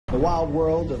In the wild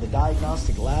world of the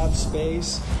diagnostic lab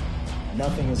space,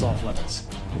 nothing is off limits.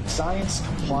 Science,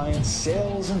 compliance,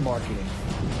 sales, and marketing.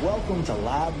 Welcome to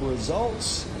Lab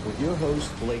Results with your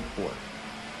host, Blake Bork.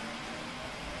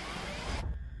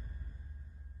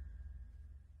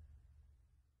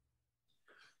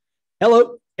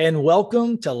 Hello, and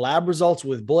welcome to Lab Results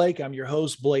with Blake. I'm your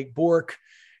host, Blake Bork,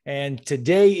 and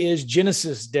today is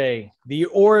Genesis Day, the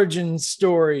origin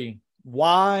story.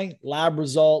 Why lab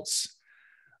results?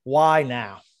 Why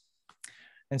now?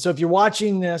 And so if you're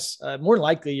watching this, more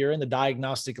likely you're in the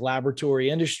diagnostic laboratory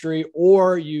industry,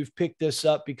 or you've picked this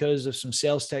up because of some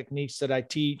sales techniques that I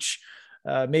teach.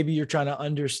 Maybe you're trying to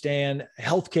understand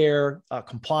healthcare,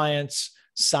 compliance,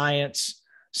 science,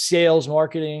 sales,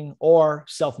 marketing, or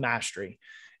self-mastery.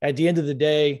 At the end of the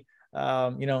day,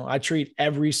 I treat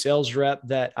every sales rep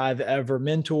that I've ever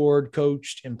mentored,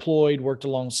 coached, employed, worked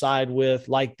alongside with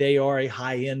like they are a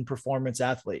high-end performance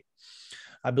athlete.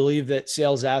 I believe that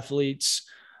sales athletes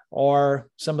are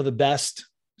some of the best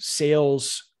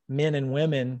sales men and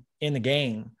women in the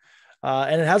game.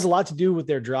 And it has a lot to do with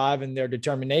their drive and their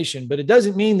determination, but it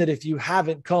doesn't mean that if you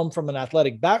haven't come from an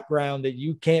athletic background that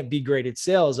you can't be great at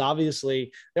sales.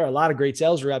 Obviously, there are a lot of great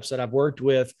sales reps that I've worked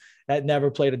with that never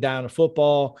played a down of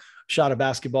football, shot a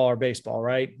basketball or baseball,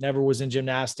 right? Never was in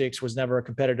gymnastics, was never a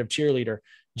competitive cheerleader.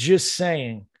 Just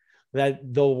saying that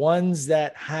the ones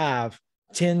that have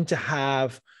tend to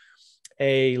have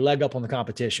a leg up on the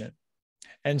competition.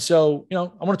 And so, I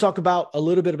want to talk about a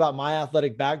little bit about my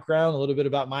athletic background, a little bit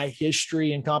about my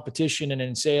history in competition and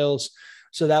in sales.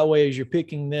 So that way, as you're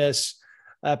picking this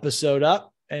episode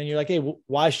up and you're like, hey,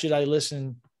 why should I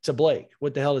listen to Blake?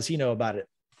 What the hell does he know about it?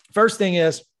 First thing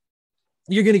is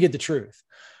you're going to get the truth.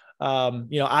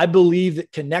 I believe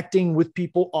that connecting with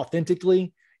people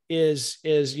authentically is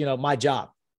my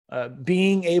job.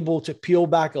 Being able to peel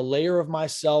back a layer of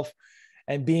myself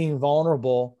and being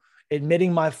vulnerable,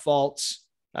 admitting my faults,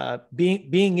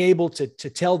 being able to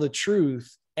tell the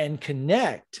truth and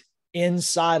connect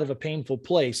inside of a painful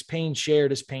place. Pain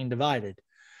shared is pain divided.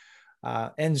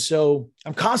 And so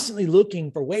I'm constantly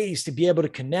looking for ways to be able to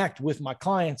connect with my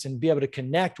clients and be able to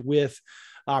connect with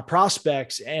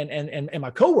prospects and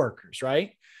my coworkers,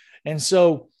 right? And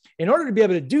so in order to be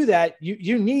able to do that,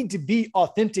 you need to be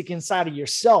authentic inside of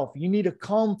yourself. You need to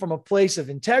come from a place of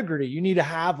integrity. You need to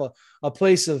have a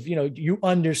place of, you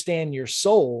understand your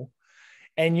soul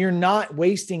and you're not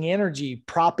wasting energy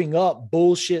propping up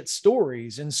bullshit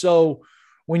stories. And so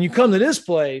when you come to this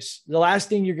place, the last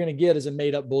thing you're going to get is a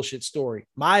made up bullshit story.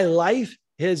 My life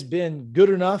has been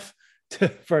good enough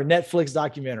for a Netflix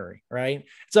documentary, right?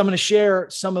 So I'm going to share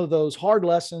some of those hard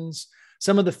lessons,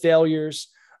 some of the failures,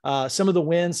 some of the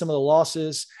wins, some of the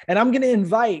losses, and I'm going to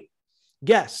invite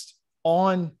guests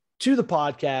on to the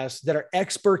podcast that are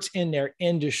experts in their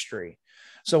industry.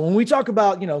 So when we talk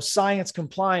about, science,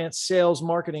 compliance, sales,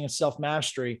 marketing, and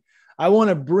self-mastery, I want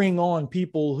to bring on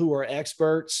people who are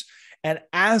experts and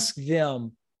ask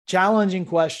them challenging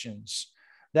questions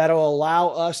that will allow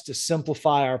us to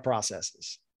simplify our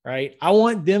processes, right? I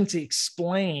want them to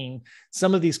explain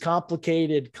some of these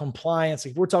complicated compliance.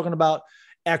 If we're talking about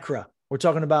EKRA, we're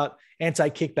talking about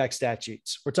anti-kickback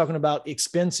statutes. We're talking about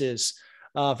expenses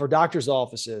for doctors'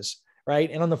 offices, right?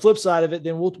 And on the flip side of it,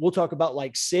 then we'll talk about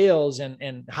like sales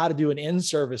and how to do an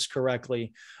in-service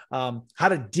correctly, how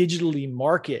to digitally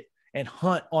market and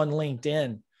hunt on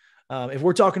LinkedIn. If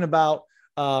we're talking about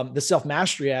the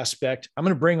self-mastery aspect, I'm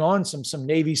going to bring on some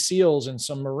Navy SEALs and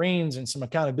some Marines and some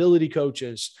accountability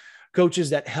coaches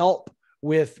that help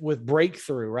with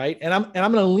breakthrough, right? And I'm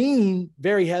going to lean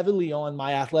very heavily on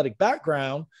my athletic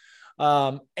background,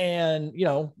 and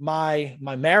my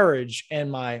marriage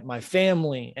and my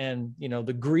family and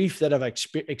the grief that I've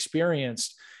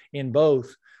experienced in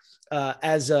both,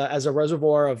 as a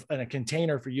reservoir of and a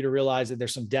container for you to realize that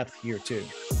there's some depth here too.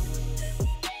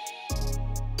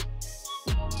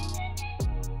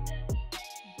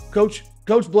 Coach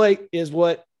Blake is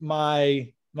what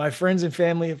my friends and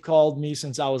family have called me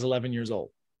since I was 11 years old.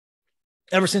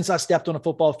 Ever since I stepped on a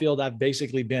football field, I've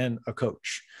basically been a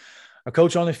coach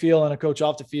on the field and a coach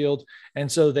off the field. And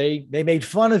so they made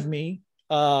fun of me,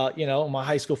 my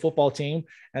high school football team,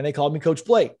 and they called me Coach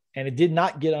Blake. And it did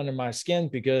not get under my skin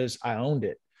because I owned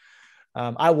it.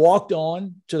 I walked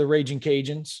on to the Raging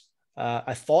Cajuns.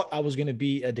 I thought I was going to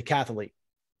be a decathlete.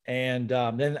 And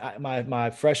then my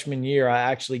freshman year, I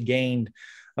actually gained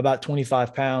about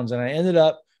 25 pounds, and I ended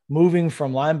up moving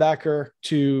from linebacker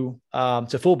to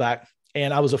fullback.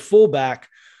 And I was a fullback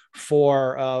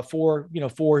for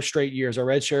 4 straight years. I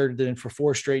redshirted for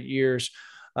 4 straight years.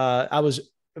 I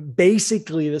was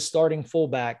basically the starting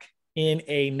fullback in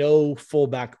a no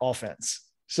fullback offense.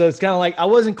 So it's kind of like I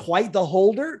wasn't quite the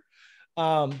holder,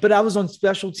 but I was on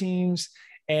special teams,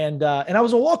 and I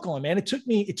was a walk-on, man. It took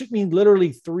me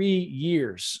literally 3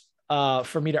 years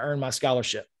for me to earn my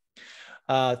scholarship.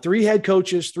 3 head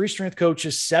coaches, 3 strength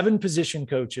coaches, 7 position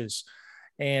coaches,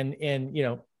 and it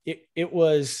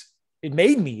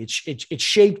made me. It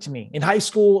shaped me. In high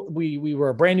school, we were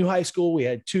a brand new high school. We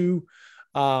had two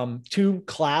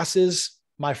classes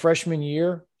my freshman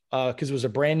year because it was a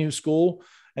brand new school,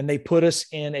 and they put us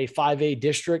in a 5A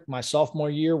district my sophomore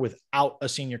year without a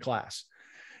senior class.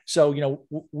 So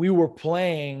we were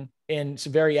playing in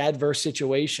some very adverse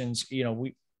situations.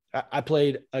 I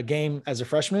played a game as a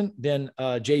freshman, then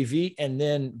JV, and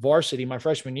then varsity my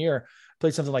freshman year.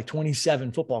 Played something like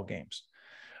 27 football games.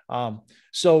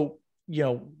 So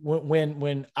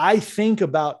when I think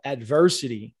about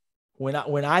adversity, when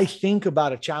I think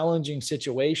about a challenging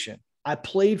situation, I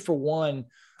played for one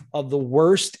of the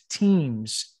worst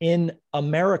teams in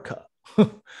America.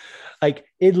 Like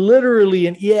it literally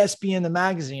in ESPN, the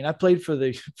magazine, I played for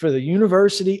the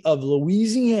University of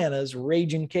Louisiana's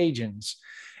Raging Cajuns.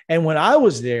 And when I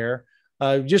was there,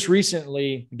 just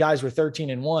recently, the guys were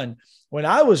 13-1. When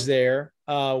I was there,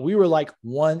 we were like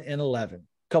 1-11, a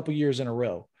couple years in a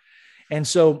row. And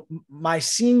so my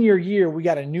senior year, we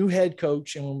got a new head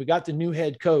coach. And when we got the new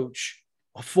head coach,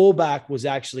 a fullback was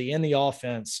actually in the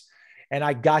offense. And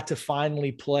I got to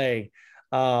finally play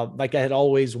like I had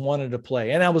always wanted to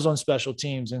play. And I was on special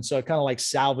teams. And so I kind of like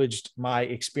salvaged my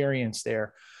experience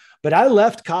there. But I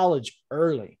left college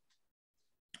early.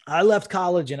 I left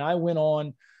college and I went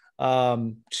on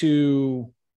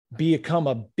to become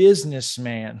a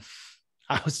businessman.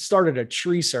 I started a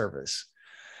tree service.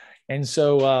 And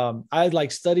so I had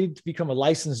like studied to become a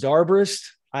licensed arborist.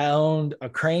 I owned a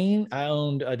crane. I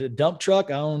owned a dump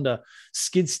truck. I owned a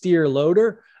skid steer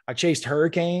loader. I chased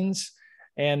hurricanes.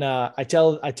 And I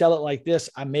tell it like this.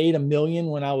 I made $1 million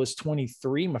when I was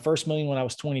 23, my first million when I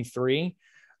was 23.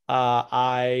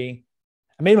 I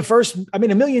made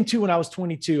 $1.2 million when I was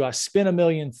 22. I spent $1.3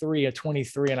 million at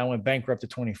 23, and I went bankrupt at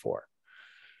 24.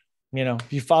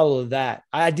 If you follow that,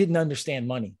 I didn't understand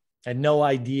money. I had no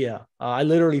idea. I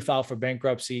literally filed for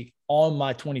bankruptcy on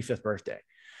my 25th birthday.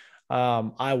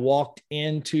 I walked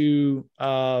into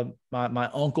my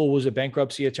uncle was a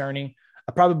bankruptcy attorney.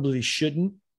 I probably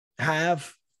shouldn't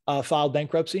have filed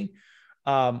bankruptcy.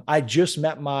 I just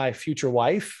met my future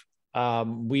wife.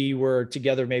 We were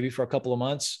together maybe for a couple of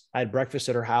months. I had breakfast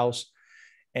at her house,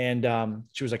 and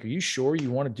she was like, "Are you sure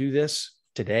you want to do this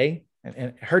today?"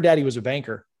 And her daddy was a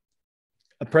banker,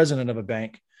 a president of a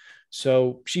bank.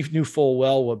 So she knew full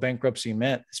well what bankruptcy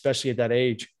meant, especially at that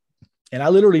age. And I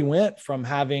literally went from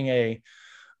having a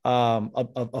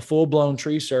full-blown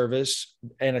tree service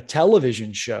and a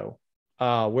television show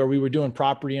where we were doing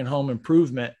property and home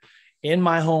improvement in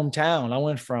my hometown. I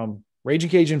went from Raging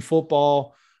Cajun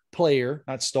football player,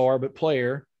 not star, but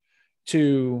player,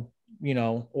 to,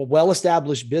 a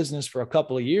well-established business for a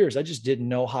couple of years. I just didn't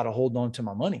know how to hold on to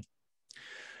my money.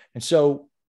 And so,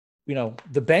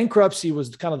 the bankruptcy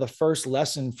was kind of the first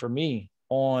lesson for me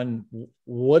on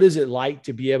what is it like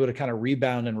to be able to kind of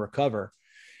rebound and recover.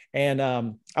 And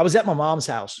I was at my mom's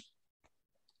house,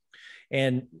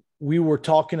 and we were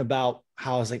talking about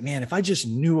how I was like, man, if I just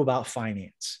knew about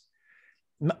finance,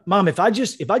 Mom, if I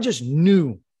just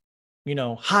knew,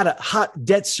 how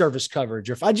debt service coverage,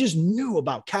 or if I just knew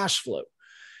about cash flow,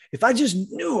 if I just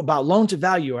knew about loan to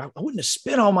value, I wouldn't have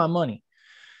spent all my money.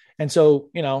 And so,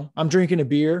 I'm drinking a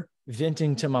beer,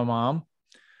 venting to my mom.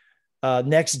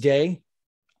 Next day,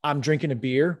 I'm drinking a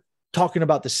beer, talking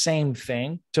about the same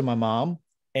thing to my mom.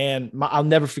 And I'll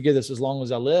never forget this as long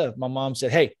as I live. My mom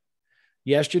said, "Hey,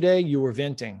 yesterday you were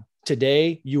venting.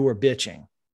 Today you were bitching.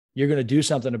 You're going to do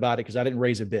something about it because I didn't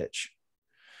raise a bitch."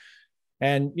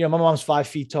 And, my mom's 5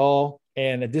 feet tall.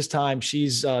 And at this time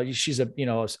she's a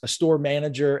store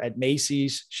manager at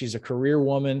Macy's. She's a career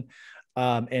woman.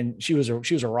 And she was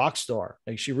a rock star.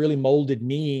 Like, she really molded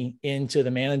me into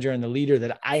the manager and the leader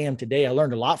that I am today. I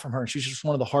learned a lot from her. And she's just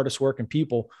one of the hardest working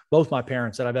people, both my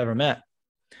parents, that I've ever met.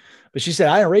 But she said,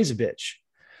 "I didn't raise a bitch.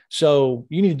 So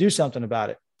you need to do something about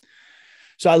it."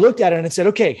 So I looked at it and said,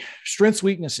 okay, strengths,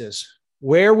 weaknesses.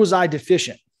 Where was I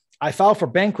deficient? I filed for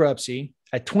bankruptcy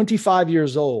at 25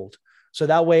 years old. So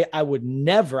that way I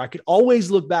could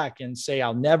always look back and say,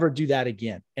 I'll never do that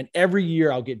again. And every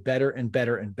year I'll get better and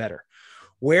better and better.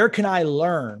 Where can I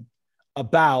learn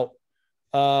about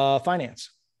finance?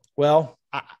 Well,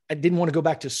 I didn't want to go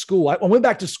back to school. I went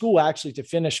back to school actually to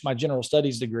finish my general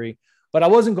studies degree, but I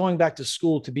wasn't going back to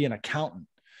school to be an accountant.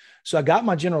 So I got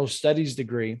my general studies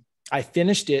degree. I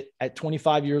finished it at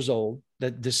 25 years old,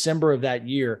 the December of that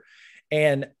year.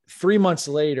 And 3 months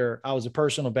later, I was a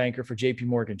personal banker for JP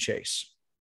Morgan Chase.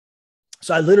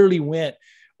 So I literally went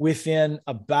within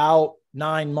about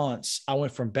 9 months, I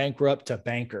went from bankrupt to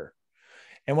banker.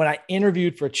 And when I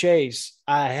interviewed for Chase,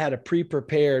 I had a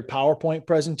pre-prepared PowerPoint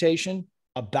presentation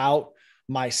about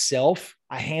myself.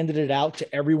 I handed it out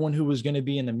to everyone who was going to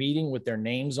be in the meeting with their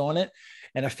names on it.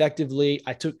 And effectively,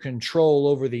 I took control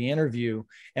over the interview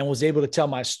and was able to tell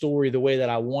my story the way that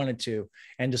I wanted to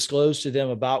and disclose to them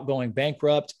about going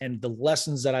bankrupt and the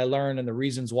lessons that I learned and the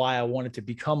reasons why I wanted to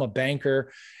become a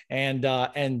banker. And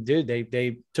dude,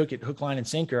 they took it hook, line, and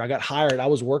sinker. I got hired. I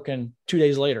was working 2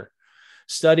 days later.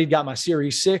 Studied, got my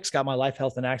Series 6, got my life,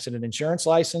 health, and accident insurance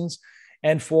license.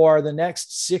 And for the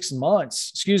next 6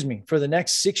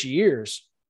 years,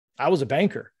 I was a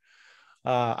banker.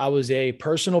 I was a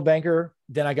personal banker.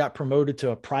 Then I got promoted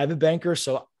to a private banker.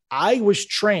 So I was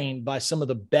trained by some of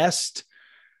the best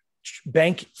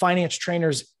bank finance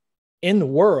trainers in the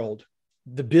world,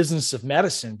 the business of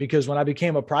medicine, because when I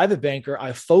became a private banker,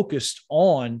 I focused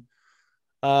on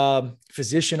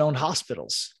physician-owned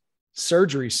hospitals,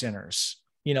 surgery centers,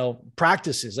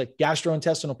 practices like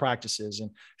gastrointestinal practices and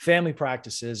family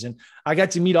practices. And I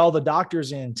got to meet all the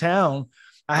doctors in town.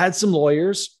 I had some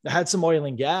lawyers, I had some oil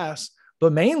and gas,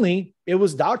 but mainly it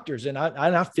was doctors. And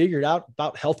I figured out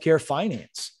about healthcare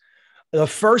finance. The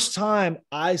first time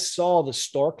I saw the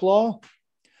Stark Law,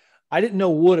 I didn't know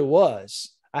what it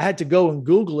was. I had to go and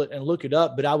Google it and look it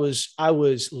up, but I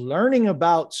was learning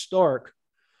about Stark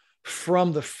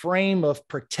from the frame of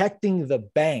protecting the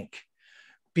bank.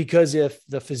 Because if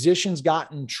the physicians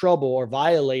got in trouble or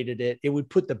violated it, it would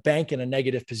put the bank in a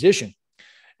negative position.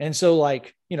 And so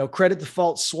credit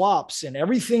default swaps and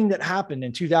everything that happened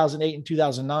in 2008 and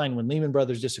 2009 when Lehman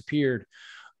Brothers disappeared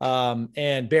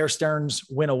and Bear Stearns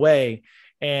went away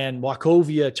and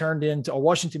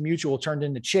Washington Mutual turned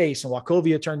into Chase and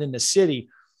Wachovia turned into Citi.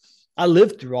 I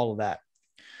lived through all of that.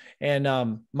 And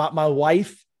my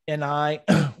wife and I,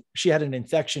 she had an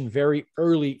infection very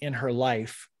early in her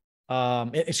life.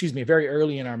 Very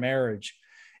early in our marriage,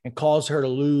 and caused her to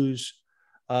lose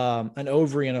an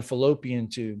ovary and a fallopian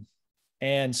tube.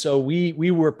 And so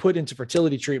we were put into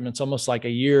fertility treatments almost like a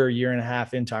year and a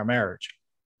half into our marriage.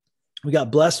 We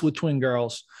got blessed with twin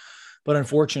girls, but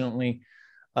unfortunately,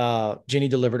 Jenny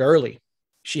delivered early.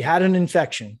 She had an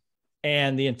infection,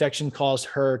 and the infection caused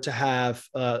her to have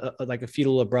a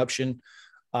fetal abruption,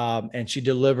 and she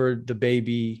delivered the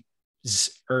baby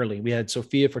early. We had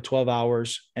Sophia for 12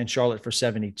 hours and Charlotte for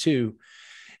 72.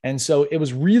 And so it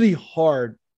was really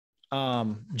hard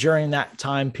during that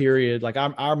time period. Like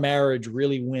our marriage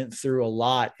really went through a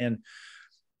lot. And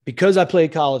because I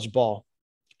played college ball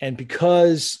and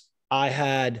because I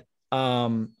had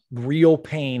real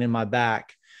pain in my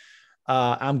back,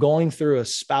 I'm going through a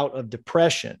spout of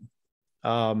depression.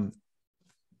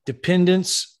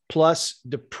 Dependence plus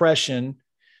depression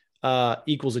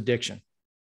equals addiction.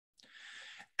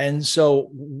 And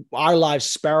so our lives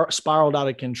spiraled out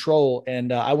of control.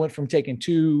 And I went from taking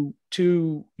two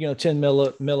 10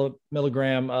 milligram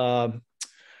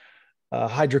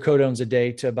hydrocodones a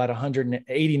day to about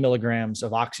 180 milligrams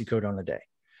of oxycodone a day,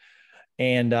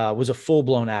 and was a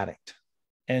full-blown addict.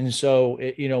 And so,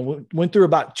 went through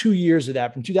about 2 years of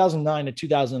that from 2009 to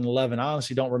 2011. I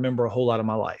honestly don't remember a whole lot of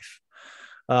my life.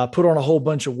 Put on a whole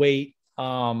bunch of weight.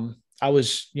 I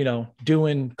was,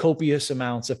 doing copious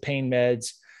amounts of pain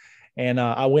meds. And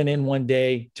I went in one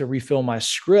day to refill my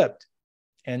script,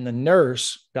 and the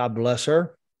nurse, God bless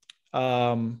her,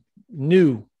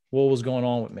 knew what was going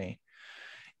on with me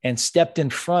and stepped in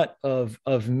front of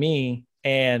me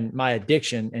and my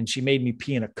addiction, and she made me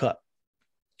pee in a cup.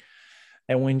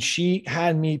 And when she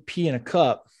had me pee in a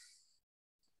cup,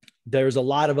 there's a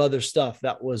lot of other stuff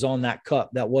that was on that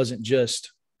cup that wasn't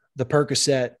just the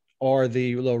Percocet or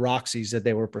the little Roxys that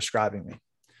they were prescribing me.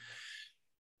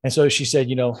 And so she said,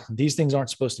 these things aren't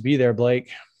supposed to be there,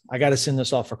 Blake. I got to send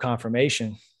this off for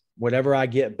confirmation. Whatever I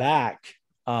get back,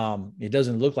 it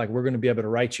doesn't look like we're going to be able to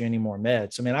write you any more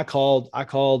meds. I mean, I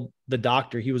called the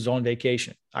doctor. He was on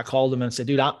vacation. I called him and said,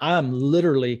 dude, I'm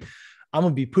going to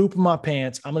be pooping my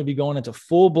pants. I'm going to be going into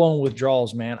full-blown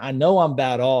withdrawals, man. I know I'm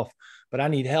bad off, but I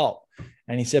need help.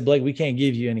 And he said, Blake, we can't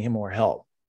give you any more help.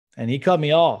 And he cut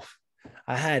me off.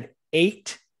 I had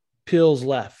 8 pills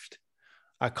left.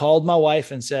 I called my wife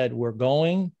and said, we're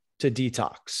going to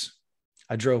detox.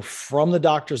 I drove from the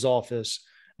doctor's office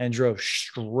and drove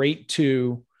straight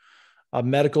to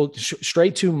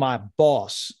straight to my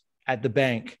boss at the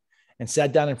bank and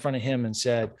sat down in front of him and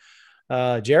said,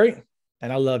 Jerry,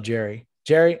 and I love Jerry,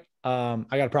 I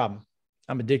got a problem.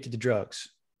 I'm addicted to drugs.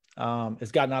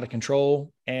 It's gotten out of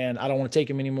control and I don't want to take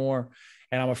them anymore.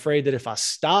 And I'm afraid that if I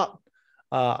stop,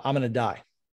 I'm going to die.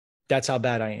 That's how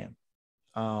bad I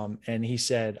am. And he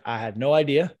said, I had no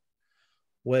idea.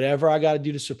 Whatever I got to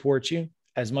do to support you,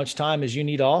 as much time as you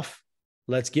need off,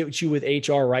 let's get you with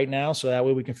HR right now. So that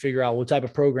way we can figure out what type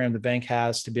of program the bank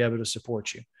has to be able to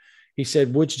support you. He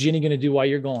said, what's Jenny going to do while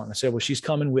you're gone? I said, well, she's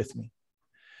coming with me.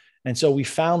 And so we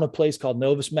found a place called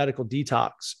Novus Medical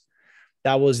Detox.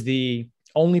 That was the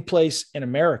only place in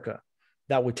America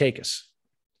that would take us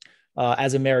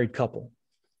as a married couple.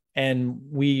 And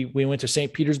we went to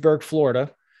St. Petersburg,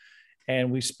 Florida,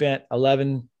 and I spent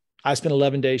 11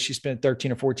 days. She spent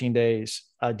 13 or 14 days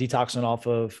detoxing off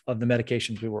of the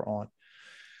medications we were on.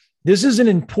 This is an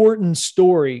important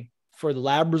story for the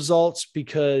lab results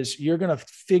because you're going to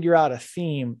figure out a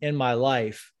theme in my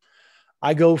life.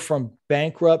 I go from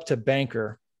bankrupt to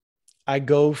banker. I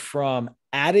go from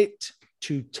addict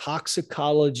to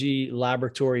toxicology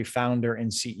laboratory founder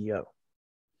and CEO.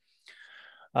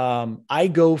 I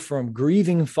go from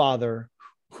grieving father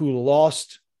who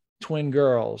lost twin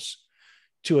girls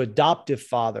to adoptive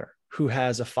father who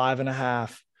has a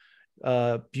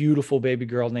 5.5 beautiful baby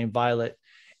girl named Violet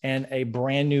and a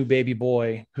brand new baby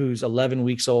boy who's 11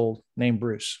 weeks old named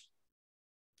Bruce.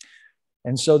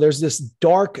 And so there's this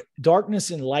darkness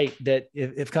and light that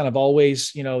if kind of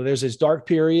always, there's this dark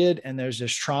period and there's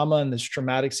this trauma and this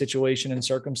traumatic situation and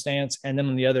circumstance. And then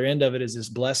on the other end of it is this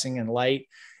blessing and light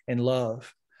and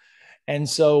love. And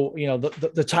so,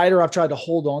 the tighter I've tried to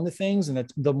hold on to things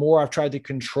and the more I've tried to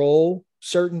control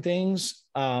certain things,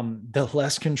 the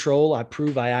less control I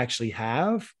prove I actually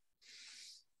have.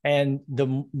 And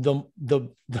the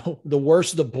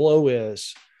worse the blow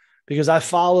is, because I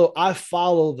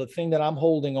follow the thing that I'm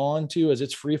holding on to as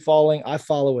it's free falling. I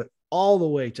follow it all the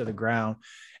way to the ground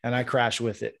and I crash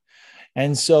with it.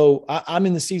 And so I'm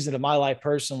in the season of my life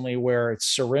personally where it's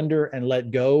surrender and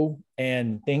let go.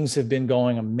 And things have been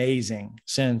going amazing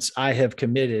since I have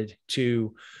committed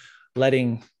to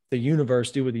letting the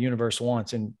universe do what the universe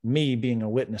wants and me being a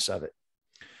witness of it.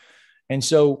 And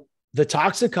so the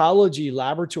toxicology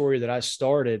laboratory that I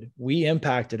started, we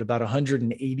impacted about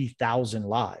 180,000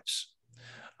 lives.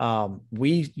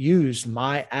 We used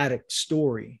my addict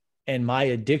story and my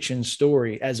addiction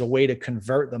story as a way to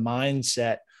convert the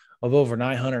mindset of over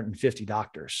 950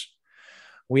 doctors.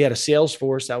 We had a sales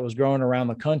force that was growing around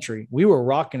the country. We were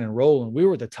rocking and rolling. We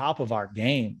were at the top of our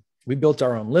game. We built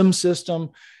our own limb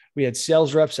system. We had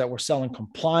sales reps that were selling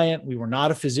compliant. We were not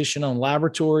a physician-owned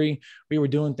laboratory. We were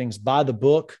doing things by the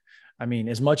book. I mean,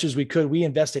 as much as we could, we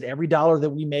invested every dollar that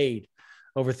we made,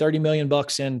 over $30 million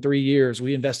in 3 years.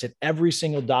 We invested every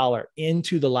single dollar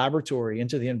into the laboratory,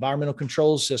 into the environmental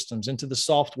control systems, into the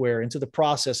software, into the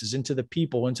processes, into the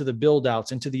people, into the build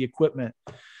outs, into the equipment.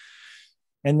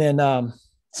 And then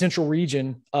central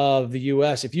region of the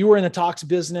US, if you were in the tox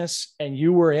business and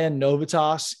you were in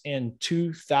Novitas in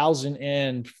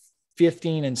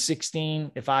 2015 and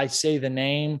 16, if I say the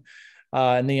name,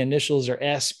 and the initials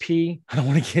are SP. I don't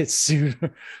want to get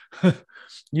sued.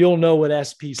 You'll know what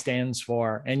SP stands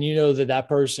for. And you know that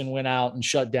person went out and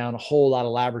shut down a whole lot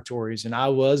of laboratories. And I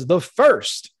was the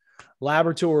first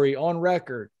laboratory on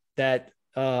record that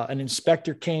an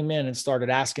inspector came in and started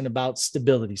asking about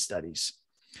stability studies.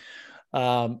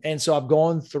 And so I've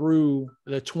gone through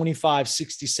the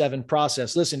 2567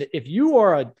 process. Listen, if you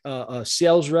are a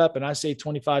sales rep and I say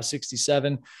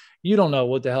 2567, you don't know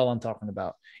what the hell I'm talking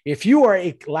about. If you are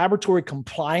a laboratory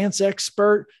compliance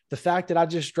expert, the fact that I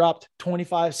just dropped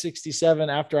 2567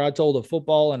 after I told a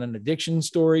football and an addiction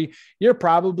story, you're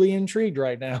probably intrigued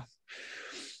right now.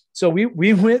 So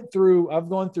we went through, I've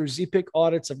gone through ZPIC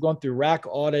audits. I've gone through RAC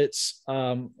audits,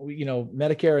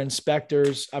 Medicare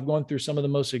inspectors. I've gone through some of the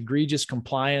most egregious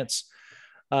compliance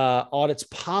audits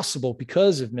possible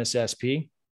because of Miss SP.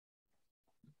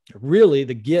 Really,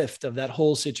 the gift of that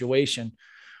whole situation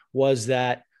was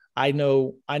that I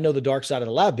know the dark side of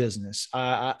the lab business.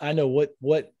 I know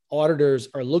what auditors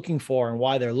are looking for and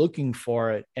why they're looking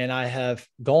for it. And I have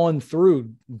gone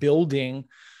through building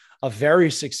a very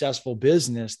successful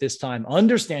business this time,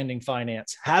 understanding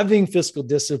finance, having fiscal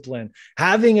discipline,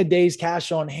 having a day's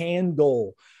cash on hand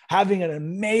goal, having an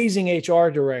amazing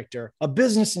HR director, a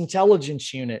business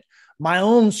intelligence unit, my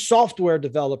own software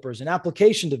developers and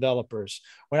application developers.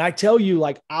 When I tell you,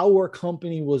 like, our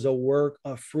company was a work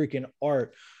of freaking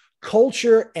art,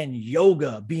 culture and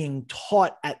yoga being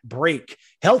taught at break,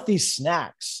 healthy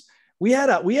snacks. We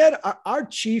had our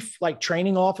chief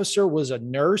training officer was a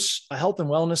nurse, a health and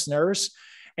wellness nurse.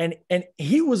 And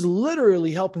he was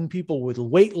literally helping people with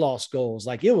weight loss goals.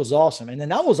 Like, it was awesome. And then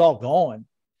that was all gone,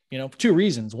 for two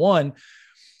reasons. One,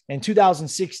 in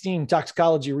 2016,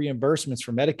 toxicology reimbursements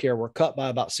for Medicare were cut by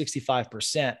about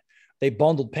 65%. They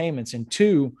bundled payments. And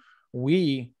two,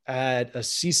 we had a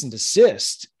cease and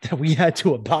desist that we had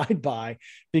to abide by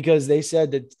because they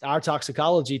said that our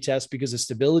toxicology tests, because the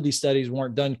stability studies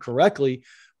weren't done correctly,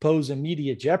 pose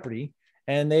immediate jeopardy.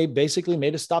 And they basically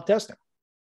made us stop testing.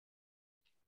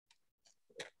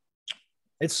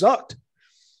 It sucked.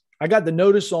 I got the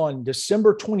notice on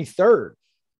December 23rd,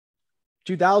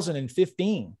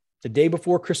 2015, the day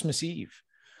before Christmas Eve.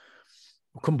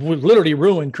 Literally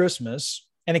ruined Christmas.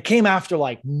 And it came after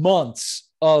like months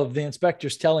of the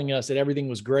inspectors telling us that everything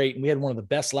was great. And we had one of the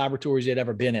best laboratories they'd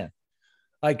ever been in.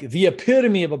 Like the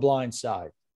epitome of a blind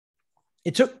side.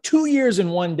 It took 2 years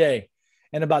and 1 day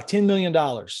and about $10 million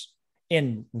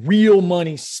in real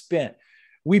money spent.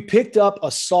 We picked up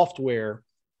a software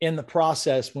in the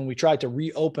process when we tried to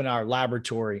reopen our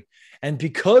laboratory. And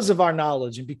because of our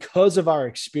knowledge and because of our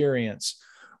experience,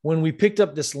 when we picked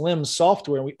up this LIMS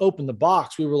software and we opened the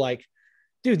box, we were like,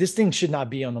 dude, this thing should not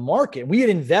be on the market. We had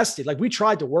invested, like we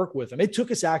tried to work with them. It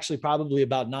took us actually probably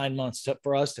about 9 months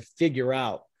for us to figure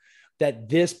out that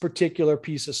this particular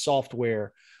piece of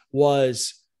software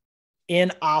was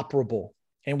inoperable.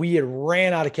 And we had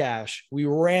ran out of cash. We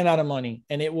ran out of money.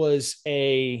 And it was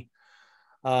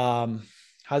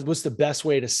what's the best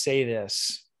way to say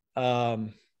this? It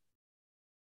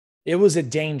was a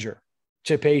danger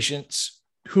to patients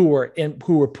who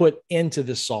were put into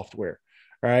this software.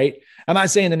 All right. I'm not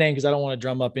saying the name because I don't want to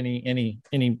drum up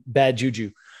any bad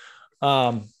juju.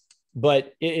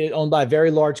 But it owned by a very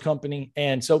large company.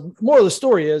 And so more of the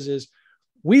story is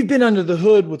we've been under the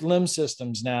hood with LIMS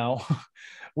systems now.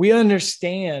 We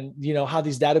understand, how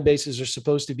these databases are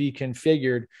supposed to be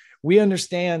configured. We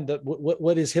understand that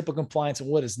what is HIPAA compliance and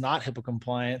what is not HIPAA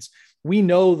compliance. We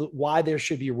know why there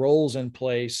should be roles in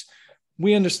place.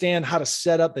 We understand how to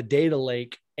set up the data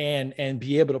lake and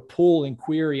be able to pull and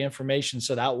query information.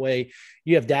 So that way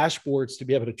you have dashboards to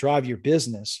be able to drive your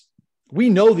business. We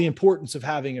know the importance of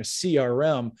having a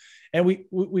CRM, and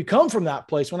we come from that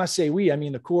place. When I say we, I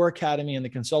mean the Core Academy and the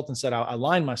consultants that I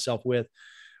align myself with.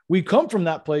 We come from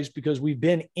that place because we've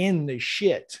been in the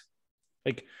shit.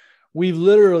 Like we've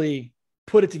literally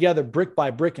put it together brick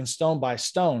by brick and stone by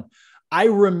stone. I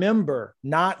remember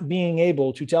not being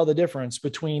able to tell the difference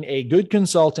between a good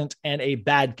consultant and a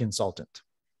bad consultant.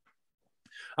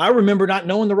 I remember not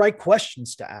knowing the right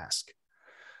questions to ask.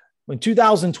 In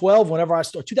 2011,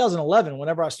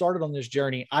 whenever I started on this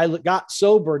journey, I got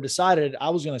sober, decided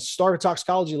I was going to start a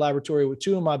toxicology laboratory with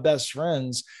two of my best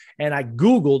friends. And I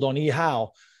Googled on eHow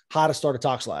how to start a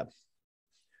tox lab.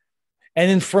 And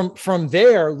then from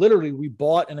there, literally, we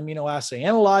bought an immunoassay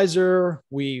analyzer.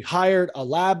 We hired a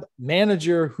lab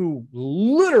manager who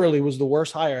literally was the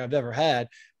worst hire I've ever had,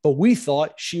 but we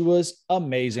thought she was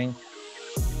amazing.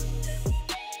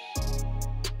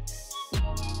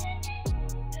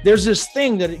 There's this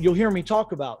thing that you'll hear me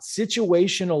talk about,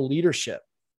 situational leadership,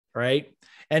 right?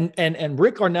 And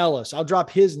Rick Arnellis, I'll drop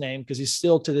his name because he's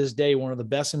still to this day one of the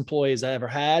best employees I ever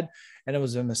had. And it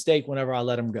was a mistake whenever I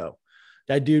let him go.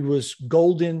 That dude was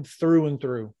golden through and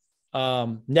through.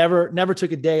 Never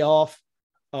took a day off,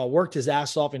 worked his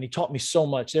ass off, and he taught me so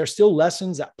much. There are still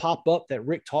lessons that pop up that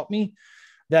Rick taught me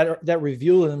that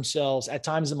reveal themselves at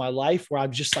times in my life where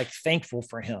I'm just like thankful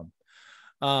for him.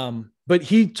 But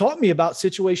he taught me about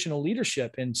situational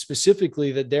leadership, and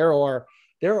specifically that there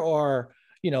are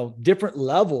different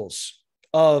levels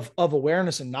of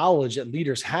awareness and knowledge that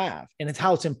leaders have. And it's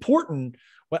how it's important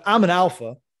when I'm an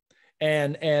alpha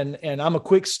and I'm a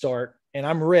quick start and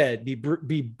I'm red, be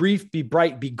brief, be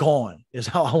bright, be gone is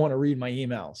how I want to read my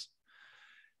emails.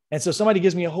 And so somebody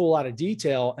gives me a whole lot of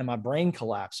detail and my brain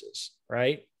collapses,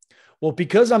 right? Well,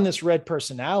 because I'm this red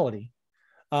personality,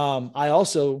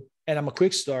 and I'm a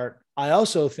quick start, I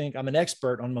also think I'm an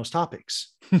expert on most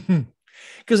topics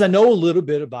because I know a little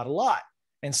bit about a lot.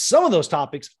 And some of those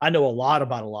topics, I know a lot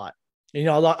about a lot.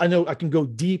 I know I can go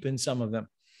deep in some of them.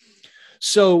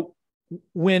 So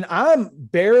when I'm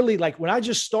barely when I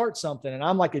just start something and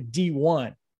I'm like a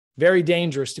D1, very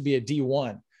dangerous to be a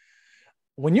D1.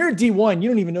 When you're a D1, you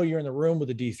don't even know you're in the room with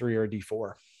a D3 or a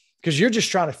D4 because you're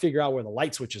just trying to figure out where the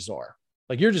light switches are.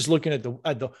 Like you're just looking at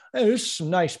hey, there's some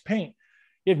nice paint.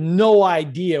 You have no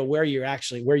idea where you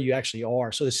actually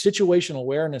are. So the situational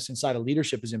awareness inside of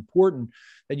leadership is important,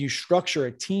 that you structure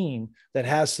a team that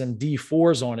has some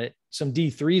D4s on it, some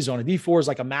D3s on it. D4 is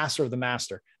like a master of the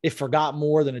master. They forgot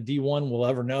more than a D1 will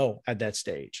ever know at that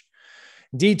stage.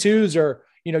 D2s are,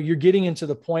 you're getting into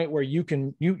the point where you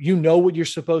know what you're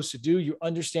supposed to do. You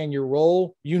understand your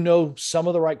role. You know some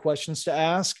of the right questions to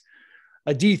ask.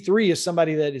 A D3 is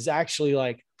somebody that is actually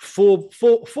like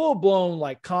full blown,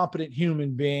 like competent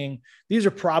human being. These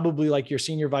are probably like your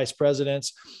senior vice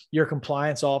presidents, your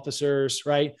compliance officers,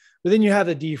 right? But then you have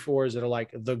the D4s that are like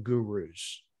the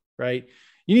gurus, right?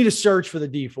 You need to search for the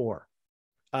D4.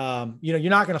 You're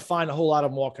not going to find a whole lot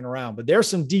of them walking around, but there's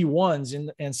some D1s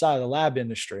inside of the lab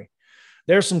industry.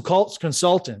 There's some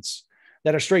consultants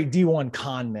that are straight D1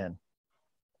 con men.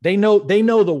 They know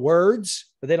the words,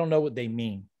 but they don't know what they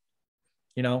mean.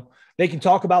 They can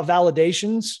talk about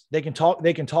validations. They can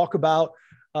talk about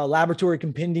laboratory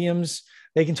compendiums.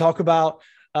 They can talk about,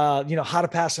 how to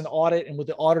pass an audit and what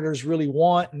the auditors really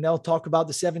want. And they'll talk about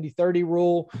the 70-30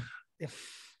 rule.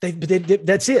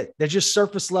 That's it. They're just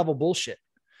surface level bullshit.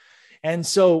 And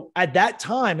so at that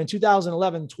time in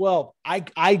 2011, 12,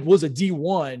 I was a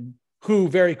D1 who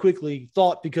very quickly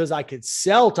thought, because I could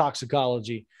sell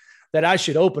toxicology, that I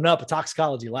should open up a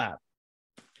toxicology lab,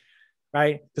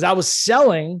 right? Because I was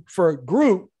selling for a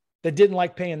group that didn't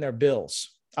like paying their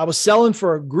bills. I was selling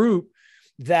for a group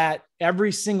that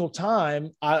every single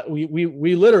time we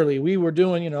were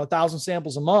doing, 1,000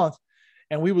 samples a month,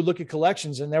 and we would look at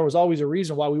collections, and there was always a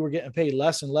reason why we were getting paid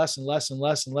less and less and less and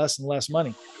less and less and less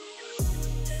money.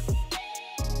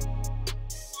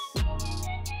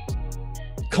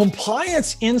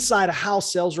 Compliance inside of how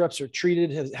sales reps are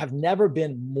treated have never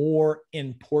been more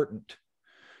important,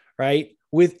 right?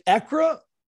 With EKRA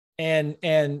and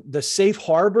the safe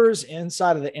harbors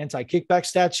inside of the anti-kickback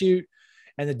statute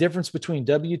and the difference between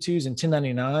W-2s and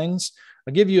 1099s,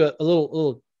 I'll give you a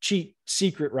little cheat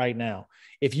secret right now.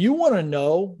 If you want to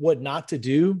know what not to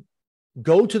do,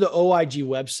 go to the OIG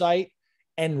website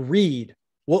and read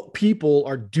what people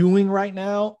are doing right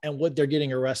now and what they're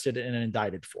getting arrested and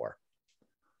indicted for.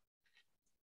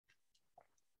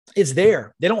 It's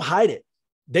there. They don't hide it.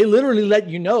 They literally let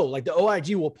you know, like the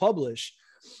OIG will publish,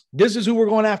 this is who we're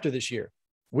going after this year.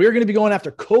 We're going to be going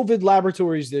after COVID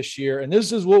laboratories this year, and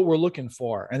this is what we're looking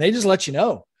for. And they just let you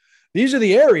know. These are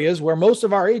the areas where most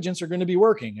of our agents are going to be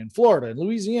working, in Florida, and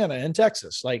Louisiana, and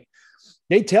Texas. Like,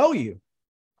 they tell you.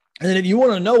 And then if you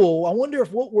want to know, well, I wonder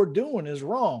if what we're doing is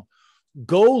wrong,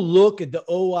 go look at the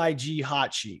OIG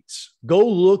hot sheets. Go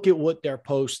look at what they're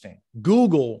posting.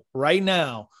 Google right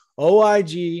now,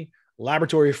 OIG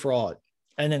laboratory fraud,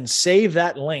 and then save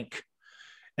that link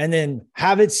and then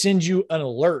have it send you an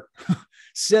alert.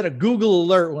 Set a Google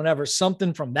alert whenever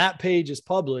something from that page is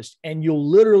published, and you'll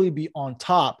literally be on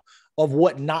top of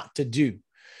what not to do.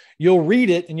 You'll read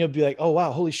it and you'll be like, oh,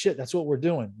 wow, holy shit, that's what we're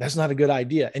doing. That's not a good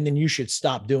idea. And then you should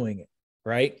stop doing it,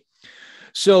 right?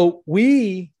 So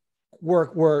we're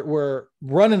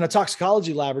running a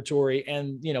toxicology laboratory,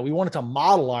 and we wanted to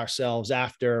model ourselves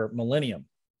after Millennium.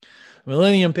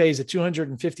 Millennium pays a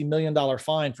 $250 million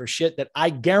fine for shit that I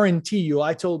guarantee you,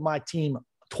 I told my team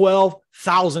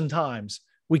 12,000 times,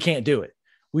 we can't do it.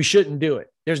 We shouldn't do it.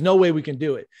 There's no way we can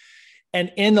do it.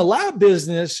 And in the lab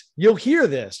business, you'll hear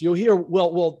this. You'll hear,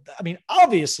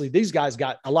 obviously these guys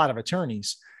got a lot of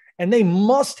attorneys, and they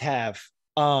must have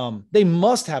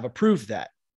approved that,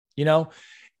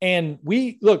 and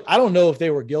I don't know if they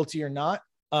were guilty or not.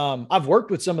 I've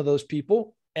worked with some of those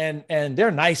people, and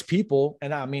they're nice people,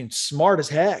 and smart as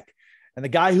heck. And the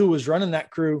guy who was running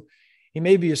that crew, he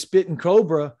may be a spitting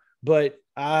cobra, but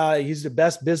he's the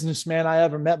best businessman I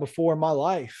ever met before in my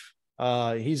life.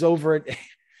 He's over at,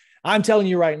 I'm telling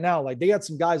you right now, like, they got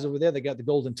some guys over there that got the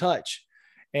golden touch,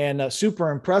 and super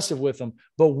impressive with them.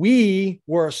 But we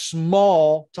were a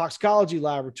small toxicology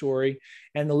laboratory.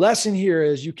 And the lesson here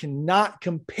is you cannot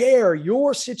compare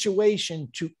your situation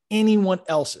to anyone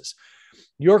else's.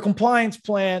 Your compliance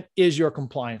plan is your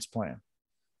compliance plan.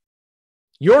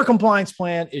 Your compliance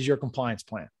plan is your compliance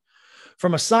plan.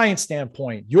 From a science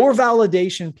standpoint, your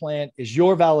validation plan is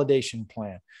your validation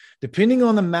plan. Depending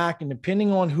on the MAC and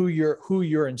depending on who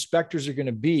your inspectors are going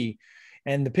to be,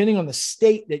 and depending on the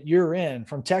state that you're in,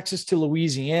 from Texas to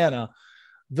Louisiana,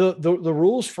 the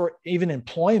rules for even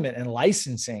employment and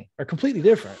licensing are completely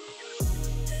different.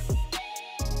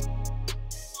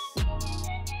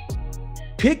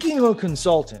 Picking a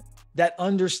consultant that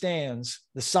understands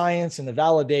the science and the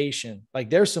validation, like,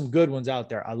 there's some good ones out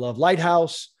there. I love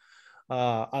Lighthouse.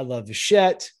 I love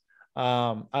Vachette.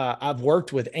 I've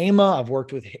worked with AMA. I've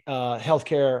worked with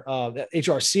healthcare,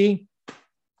 HRC,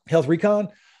 Health Recon.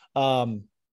 And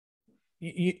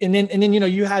then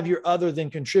you have your other than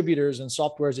contributors and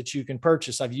softwares that you can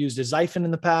purchase. I've used a Xiphon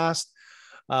in the past.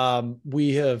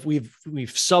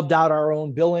 We've subbed out our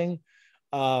own billing.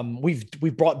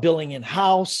 We've brought billing in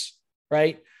house,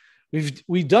 right?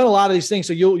 We've done a lot of these things.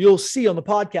 So you'll see on the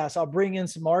podcast, I'll bring in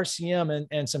some RCM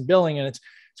and some billing, and it's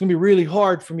going to be really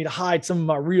hard for me to hide some of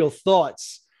my real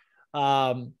thoughts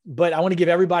But I want to give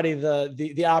everybody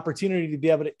the opportunity to be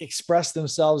able to express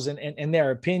themselves and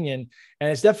their opinion. And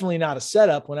it's definitely not a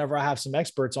setup whenever I have some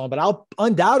experts on, but I'll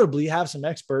undoubtedly have some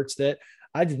experts that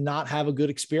I did not have a good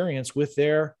experience with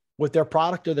their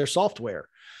product or their software.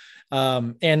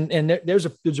 There's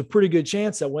a pretty good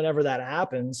chance that whenever that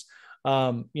happens,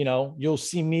 you'll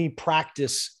see me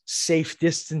practice safe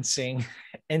distancing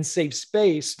and safe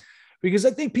space, because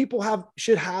I think people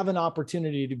should have an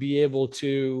opportunity to be able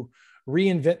to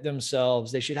reinvent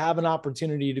themselves. They should have an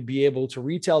opportunity to be able to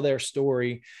retell their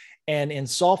story. And in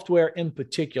software in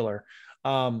particular,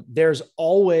 there's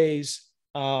always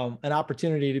an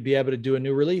opportunity to be able to do a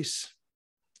new release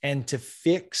and to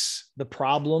fix the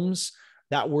problems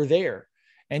that were there,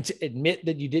 and to admit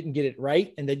that you didn't get it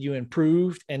right and that you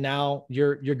improved, and now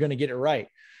you're going to get it right.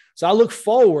 So I look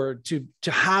forward to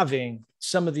having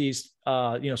some of these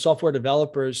software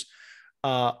developers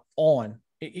on.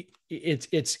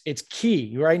 It's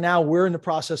key. Right now we're in the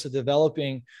process of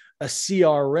developing a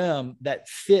CRM that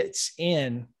fits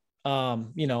in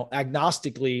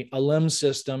agnostically a LIMS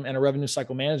system and a revenue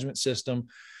cycle management system.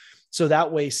 So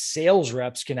that way sales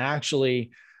reps can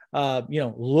actually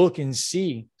look and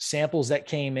see samples that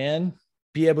came in,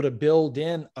 be able to build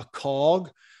in a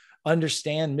cog,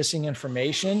 understand missing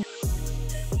information.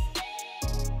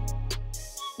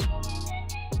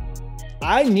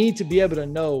 I need to be able to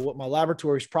know what my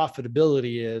laboratory's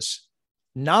profitability is,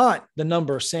 not the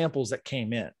number of samples that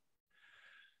came in.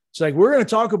 So like, we're going to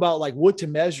talk about like what to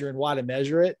measure and why to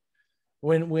measure it.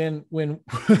 When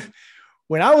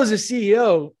when I was a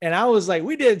CEO and I was like,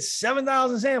 we did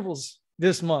 7,000 samples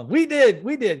this month. We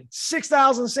did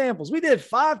 6,000 samples. We did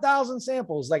 5,000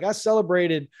 samples. Like, I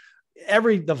celebrated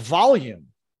the volume.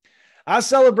 I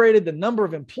celebrated the number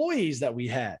of employees that we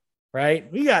had, right?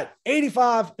 We got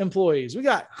 85 employees. We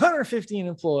got 115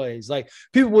 employees. Like,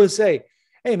 people would say,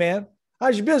 hey man,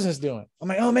 how's your business doing? I'm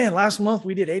like, oh man, last month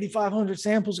we did 8,500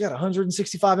 samples, got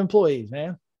 165 employees,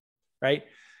 man. Right?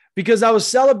 Because I was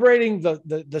celebrating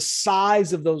the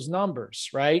size of those numbers,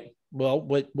 right? Well,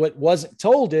 what wasn't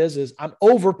told is I'm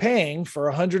overpaying for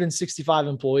 165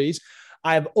 employees.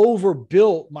 I've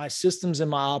overbuilt my systems and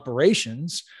my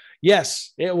operations.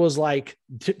 Yes, it was like,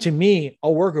 to me,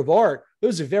 a work of art. It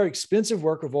was a very expensive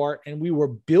work of art, and we were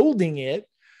building it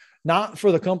not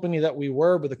for the company that we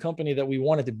were, but the company that we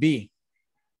wanted to be.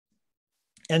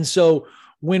 And so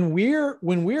when we're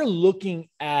looking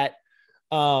at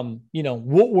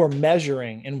what we're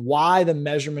measuring and why the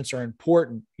measurements are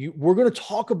important, we're going to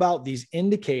talk about these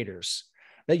indicators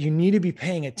that you need to be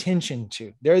paying attention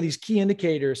to. There are these key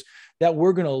indicators that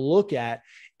we're going to look at,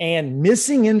 and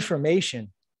missing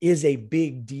information is a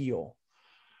big deal,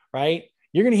 right?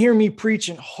 You're going to hear me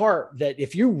preaching hard that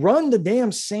if you run the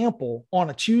damn sample on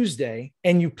a Tuesday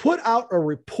and you put out a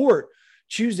report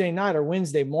Tuesday night or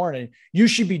Wednesday morning, you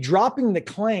should be dropping the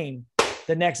claim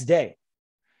the next day.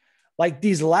 Like,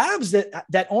 these labs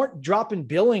that aren't dropping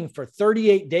billing for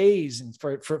 38 days and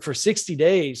for 60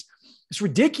 days, it's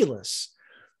ridiculous.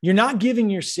 You're not giving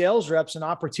your sales reps an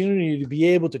opportunity to be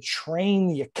able to train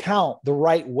the account the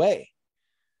right way.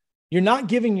 You're not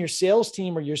giving your sales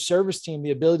team or your service team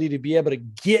the ability to be able to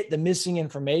get the missing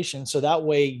information, so that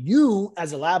way you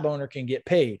as a lab owner can get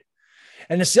paid.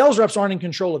 And the sales reps aren't in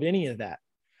control of any of that.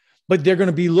 But they're going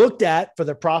to be looked at for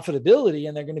their profitability,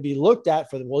 and they're going to be looked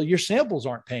at for well, your samples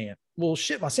aren't paying. Well,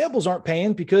 shit, my samples aren't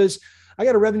paying because I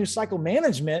got a revenue cycle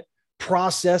management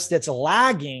process that's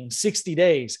lagging 60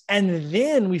 days. And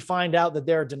then we find out that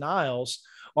there are denials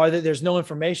or that there's no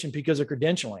information because of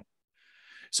credentialing.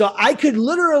 So I could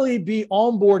literally be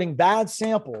onboarding bad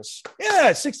samples.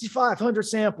 Yeah, 6,500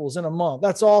 samples in a month.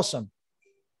 That's awesome.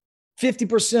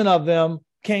 50% of them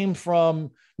came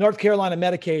from North Carolina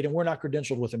Medicaid, and we're not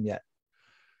credentialed with them yet.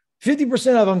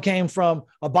 50% of them came from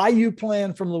a Bayou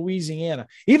plan from Louisiana.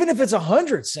 Even if it's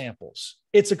 100 samples,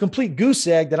 it's a complete goose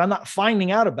egg that I'm not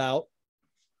finding out about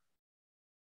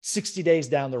 60 days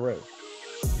down the road.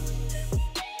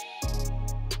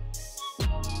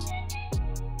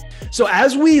 So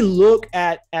as we look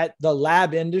at the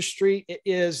lab industry, it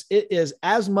is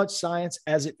as much science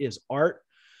as it is art.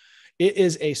 It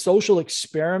is a social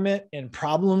experiment in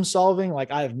problem solving.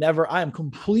 Like, I am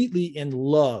completely in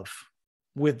love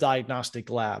with diagnostic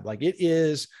lab. Like,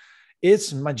 it's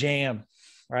my jam,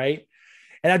 right?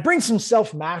 And I bring some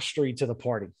self-mastery to the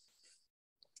party.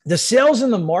 The sales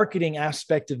and the marketing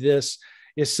aspect of this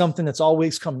is something that's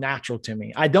always come natural to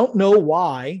me. I don't know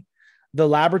why the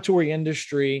laboratory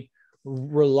industry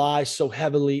relies so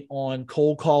heavily on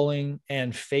cold calling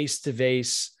and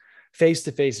face-to-face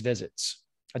visits.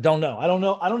 I don't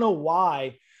know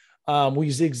why we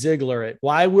Zig Ziglar it,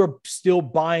 why we're still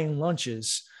buying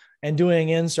lunches, and doing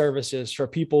in-services for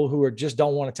people who just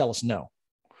don't want to tell us no.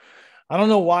 I don't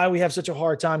know why we have such a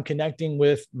hard time connecting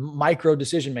with micro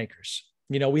decision makers.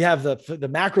 We have the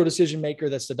macro decision maker,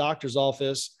 that's the doctor's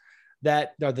office,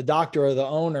 that or the doctor or the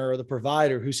owner or the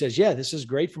provider who says, yeah, this is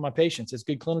great for my patients. It's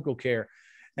good clinical care.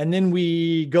 And then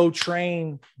we go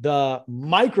train the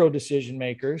micro decision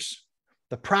makers,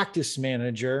 the practice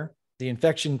manager, the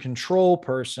infection control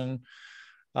person,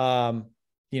 the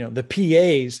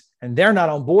PAs, and they're not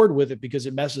on board with it because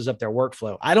it messes up their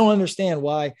workflow. I don't understand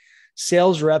why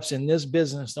sales reps in this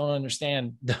business don't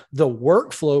understand the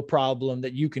workflow problem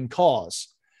that you can cause,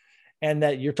 and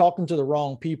that you're talking to the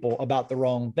wrong people about the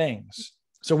wrong things.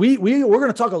 So we're going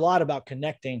to talk a lot about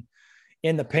connecting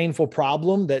in the painful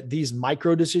problem that these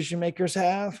micro decision makers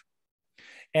have,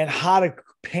 and how to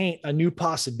paint a new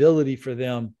possibility for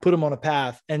them, put them on a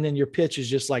path. And then your pitch is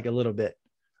just like a little bit,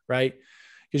 right?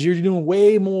 Because you're doing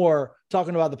way more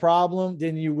talking about the problem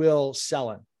than you will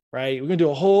selling, right? We're going to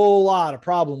do a whole lot of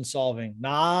problem solving,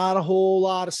 not a whole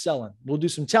lot of selling. We'll do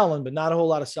some telling, but not a whole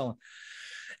lot of selling.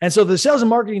 And so the sales and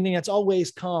marketing thing, that's always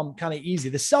come kind of easy.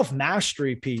 The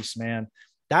self-mastery piece, man,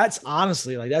 that's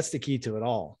honestly that's the key to it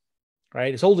all,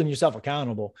 right? It's holding yourself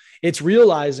accountable. It's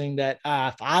realizing that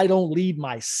if I don't lead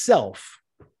myself,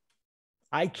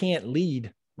 I can't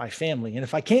lead my family. And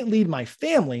if I can't lead my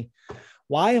family,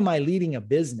 why am I leading a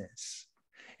business?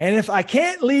 And if I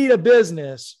can't lead a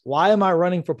business, why am I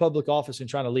running for public office and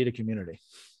trying to lead a community,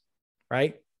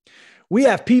 right? We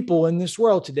have people in this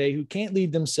world today who can't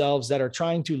lead themselves that are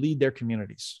trying to lead their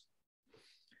communities.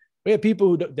 We have people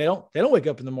who they don't wake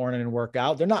up in the morning and work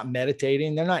out. They're not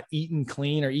meditating. They're not eating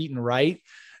clean or eating right.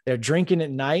 They're drinking at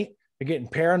night. They're getting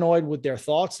paranoid with their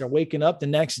thoughts. They're waking up the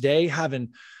next day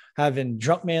having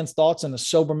drunk man's thoughts in a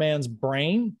sober man's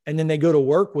brain. And then they go to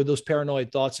work with those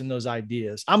paranoid thoughts and those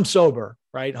ideas. I'm sober,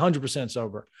 right? 100%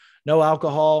 sober. No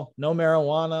alcohol, no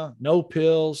marijuana, no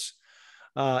pills.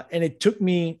 And it took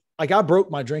me, I broke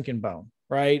my drinking bone,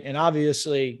 right? And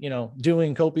obviously,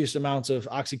 doing copious amounts of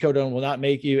oxycodone will not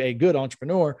make you a good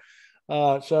entrepreneur.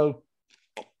 So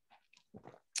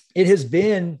it has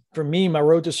been, for me, my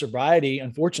road to sobriety.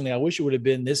 Unfortunately, I wish it would have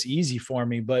been this easy for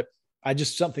me, but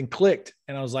something clicked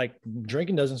and I was like,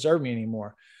 drinking doesn't serve me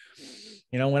anymore.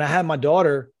 When I had my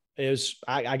daughter,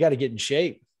 I got to get in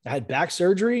shape. I had back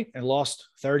surgery and lost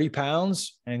 30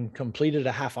 pounds and completed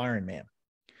a half Ironman.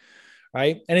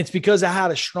 Right. And it's because I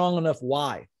had a strong enough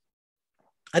why.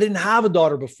 I didn't have a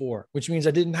daughter before, which means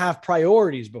I didn't have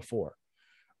priorities before.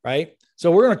 Right. So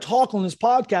we're going to talk on this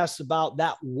podcast about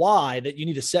that why that you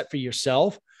need to set for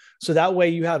yourself. So that way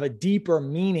you have a deeper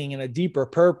meaning and a deeper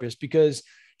purpose, because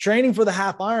training for the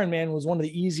half Ironman was one of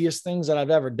the easiest things that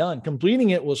I've ever done.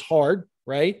 Completing it was hard.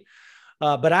 Right.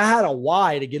 But I had a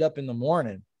why to get up in the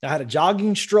morning. I had a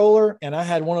jogging stroller and I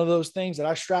had one of those things that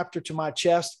I strapped her to my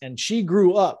chest, and she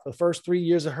grew up the first 3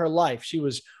 years of her life. She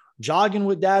was jogging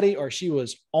with daddy or she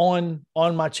was on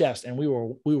my chest, and we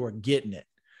were getting it.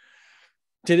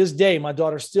 To this day, my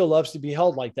daughter still loves to be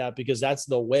held like that because that's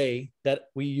the way that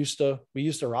we used to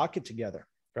rock it together.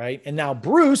 Right. And now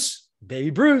Bruce,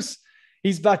 baby Bruce,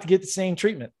 he's about to get the same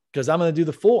treatment because I'm going to do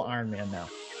the full Ironman now.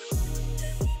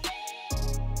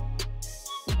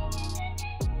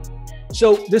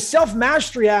 So the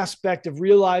self-mastery aspect of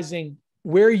realizing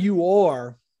where you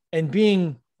are and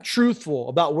being truthful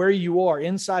about where you are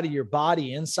inside of your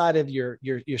body, inside of your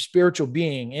spiritual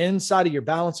being, inside of your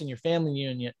balance and your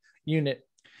family unit,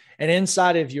 and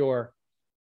inside of your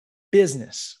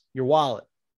business, your wallet,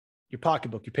 your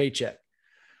pocketbook, your paycheck.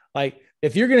 Like,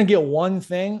 if you're going to get one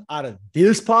thing out of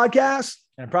this podcast,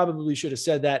 and I probably should have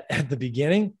said that at the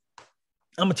beginning,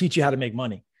 I'm going to teach you how to make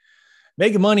money.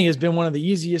 Making money has been one of the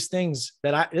easiest things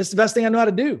it's the best thing I know how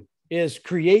to do, is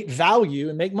create value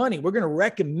and make money. We're going to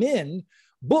recommend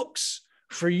books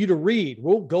for you to read.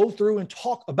 We'll go through and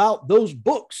talk about those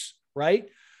books, right?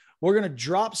 We're going to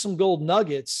drop some gold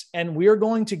nuggets, and we're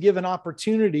going to give an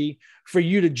opportunity for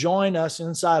you to join us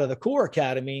inside of the Core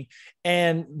Academy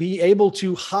and be able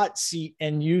to hot seat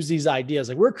and use these ideas.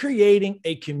 Like, we're creating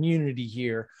a community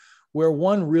here where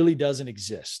one really doesn't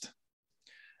exist.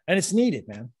 And it's needed,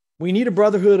 man. We need a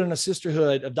brotherhood and a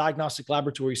sisterhood of diagnostic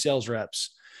laboratory sales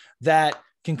reps that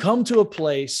can come to a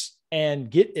place and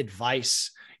get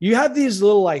advice. You have these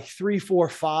little 3, 4,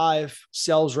 5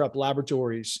 sales rep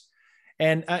laboratories,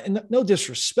 and no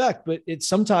disrespect, but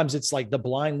sometimes it's like the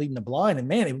blind leading the blind. And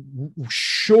man, it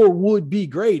sure would be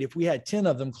great if we had 10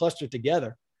 of them clustered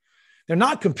together. They're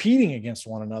not competing against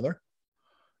one another.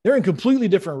 They're in completely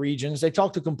different regions. They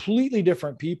talk to completely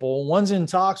different people. One's in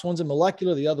tox, one's in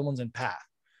molecular, the other one's in path.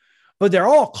 But they're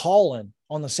all calling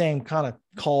on the same kind of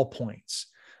call points.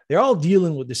 they're all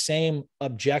dealing with the same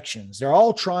objections. They're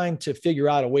all trying to figure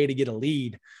out a way to get a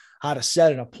lead, how to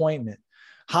set an appointment,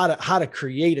 how to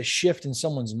create a shift in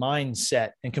someone's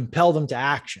mindset and compel them to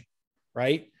action,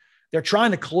 right? They're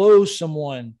trying to close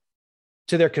someone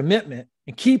to their commitment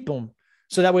and keep them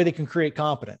so that way they can create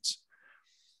competence.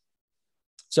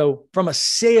 So from a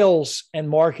sales and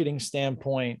marketing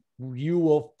standpoint, you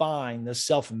will find the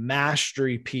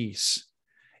self-mastery piece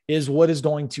is what is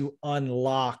going to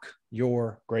unlock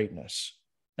your greatness.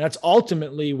 And that's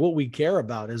ultimately what we care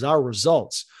about is our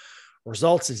results.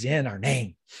 Results is in our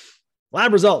name.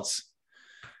 Lab results.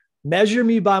 Measure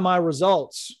me by my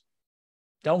results.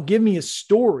 Don't give me a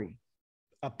story.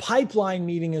 A pipeline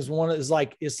meeting is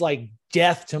it's like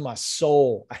death to my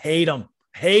soul. I hate them.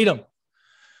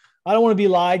 I don't want to be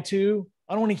lied to.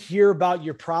 I don't want to hear about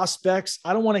your prospects.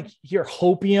 I don't want to hear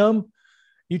hopium.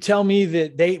 You tell me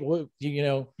that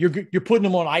you're putting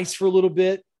them on ice for a little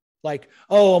bit. Like,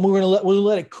 oh, we're going to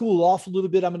let it cool off a little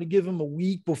bit. I'm going to give them a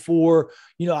week before,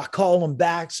 I call them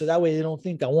back. So that way they don't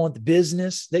think I want the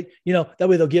business. That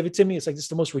way they'll give it to me. It's like, this is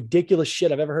the most ridiculous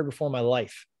shit I've ever heard before in my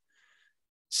life.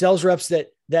 Sales reps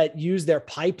that use their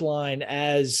pipeline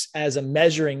as a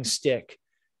measuring stick.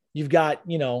 You've got,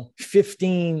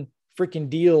 15 freaking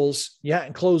deals. You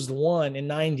hadn't closed one in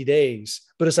 90 days,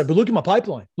 but it's like, but look at my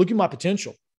pipeline, look at my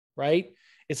potential, right?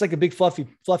 It's like a big fluffy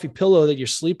pillow that you're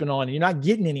sleeping on and you're not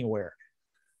getting anywhere,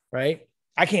 right?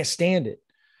 I can't stand it.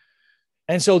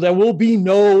 And so there will be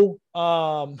no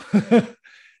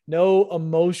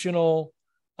emotional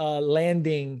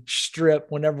landing strip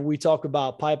whenever we talk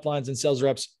about pipelines and sales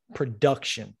reps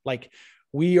production. Like,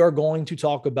 we are going to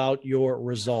talk about your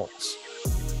results.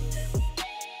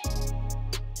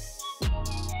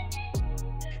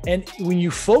 And when you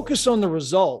focus on the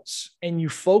results and you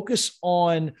focus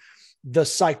on the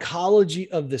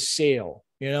psychology of the sale,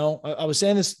 I was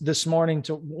saying this morning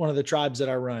to one of the tribes that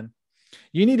I run.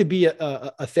 You need to be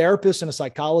a therapist and a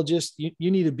psychologist. You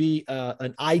need to be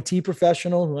an IT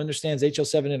professional who understands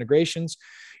HL7 integrations.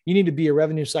 You need to be a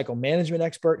revenue cycle management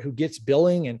expert who gets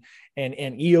billing and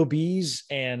EOBs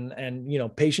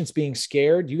and patients being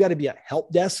scared. You got to be a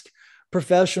help desk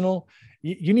professional.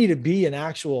 You need to be an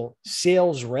actual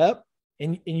sales rep,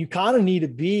 and you kind of need to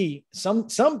be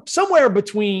somewhere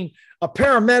between a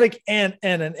paramedic and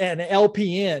an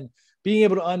LPN, being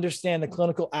able to understand the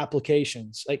clinical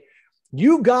applications. Like,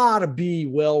 you got to be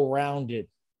well-rounded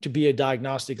to be a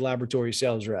diagnostic laboratory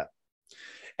sales rep.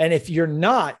 And if you're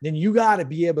not, then you got to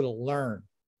be able to learn.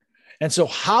 And so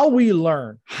how we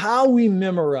learn, how we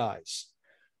memorize,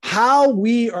 how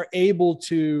we are able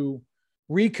to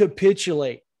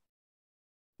recapitulate,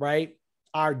 right,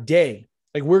 our day.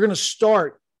 Like, we're going to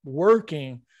start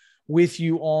working with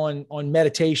you on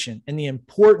meditation and the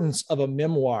importance of a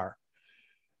memoir,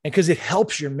 and because it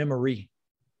helps your memory.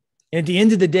 And at the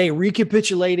end of the day,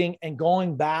 recapitulating and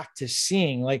going back to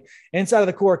seeing, like, inside of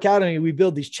the Core Academy, we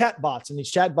build these chat bots, and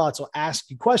these chat bots will ask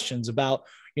you questions about,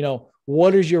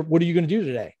 what are you going to do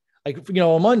today? Like,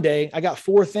 on Monday, I got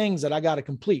 4 things that I got to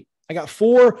complete. I got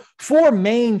four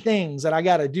main things that I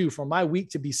got to do for my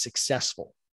week to be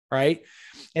successful. Right.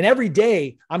 And every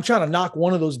day I'm trying to knock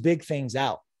one of those big things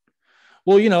out.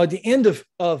 Well, at the end of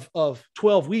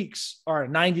 12 weeks or a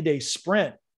 90-day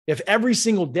sprint, if every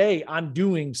single day I'm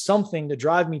doing something to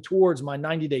drive me towards my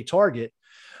 90-day target,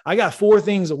 I got 4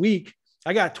 things a week.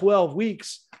 I got 12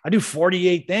 weeks. I do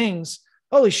 48 things.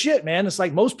 Holy shit, man. It's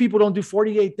like most people don't do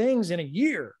 48 things in a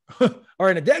year or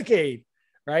in a decade.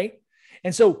 Right.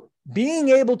 And so being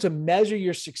able to measure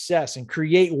your success and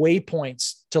create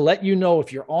waypoints to let you know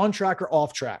if you're on track or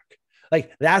off track,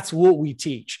 like, that's what we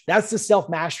teach. That's the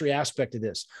self-mastery aspect of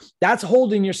this. That's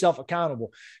holding yourself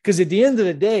accountable. Because at the end of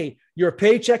the day, your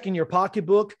paycheck in your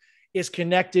pocketbook is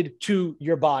connected to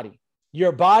your body.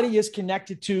 Your body is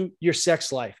connected to your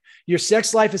sex life. Your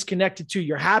sex life is connected to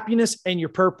your happiness and your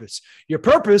purpose. Your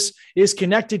purpose is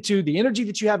connected to the energy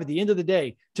that you have at the end of the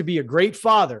day to be a great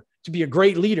father, to be a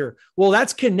great leader. Well,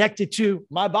 that's connected to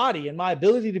my body and my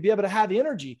ability to be able to have the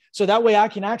energy. So that way I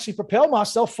can actually propel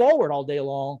myself forward all day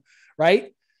long,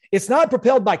 right? It's not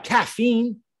propelled by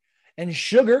caffeine and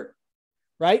sugar,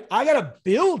 right? I got to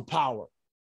build power.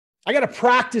 I got to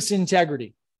practice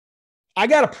integrity. I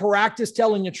got to practice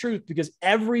telling the truth, because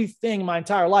everything my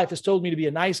entire life has told me to be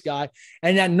a nice guy.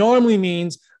 And that normally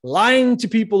means lying to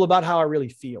people about how I really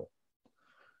feel.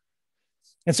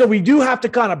 And so we do have to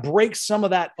kind of break some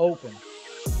of that open.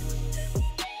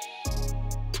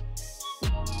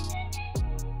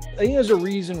 I think there's a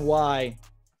reason why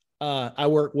I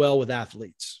work well with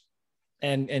athletes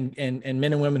and men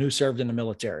and women who served in the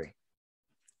military.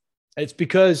 It's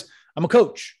because I'm a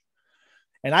coach,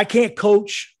 and I can't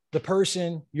coach the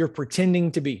person you're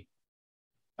pretending to be.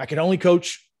 I can only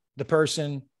coach the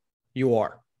person you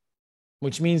are,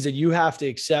 which means that you have to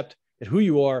accept that who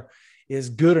you are is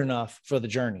good enough for the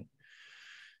journey.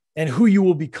 And who you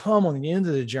will become on the end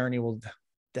of the journey,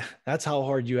 that's how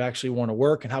hard you actually want to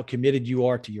work and how committed you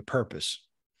are to your purpose.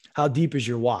 How deep is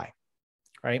your why,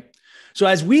 right? So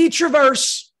as we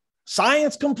traverse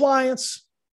science compliance,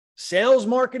 sales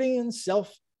marketing, and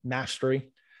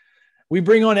self-mastery, we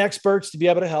bring on experts to be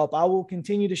able to help. I will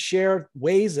continue to share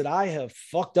ways that I have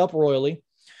fucked up royally.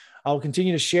 I will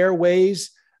continue to share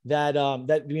ways that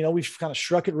we've kind of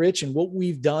struck it rich and what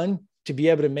we've done to be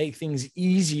able to make things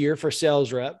easier for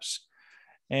sales reps.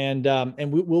 And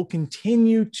we'll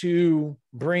continue to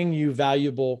bring you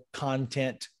valuable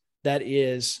content that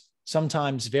is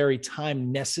sometimes very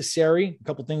time necessary. A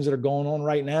couple of things that are going on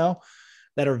right now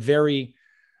that are very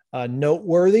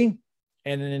noteworthy.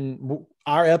 And then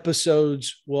our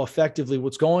episodes will effectively,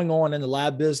 what's going on in the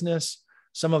lab business,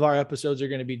 some of our episodes are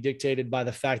going to be dictated by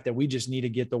the fact that we just need to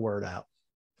get the word out.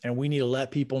 And we need to let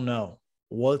people know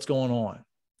what's going on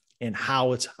and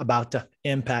how it's about to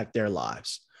impact their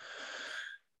lives.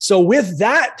 So with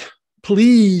that,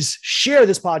 please share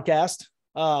this podcast,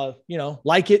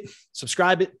 like it,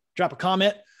 subscribe it, drop a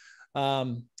comment.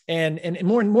 And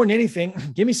more than anything,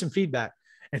 give me some feedback.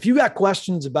 If you got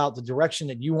questions about the direction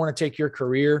that you want to take your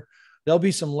career, there'll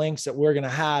be some links that we're going to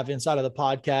have inside of the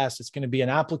podcast. It's going to be an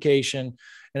application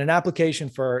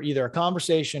for either a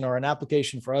conversation or an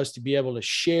application for us to be able to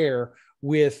share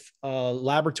with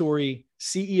laboratory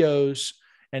CEOs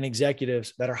and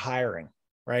executives that are hiring,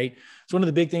 right? So one of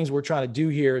the big things we're trying to do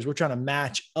here is we're trying to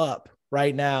match up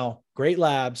right now great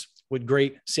labs with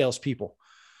great salespeople.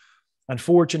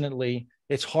 Unfortunately,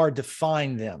 it's hard to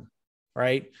find them,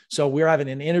 right? So we're having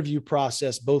an interview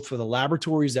process both for the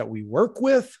laboratories that we work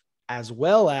with as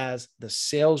well as the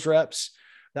sales reps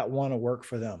that want to work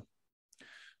for them.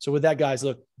 So with that, guys,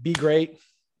 look, be great,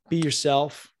 be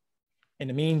yourself. In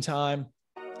the meantime,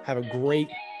 have a great,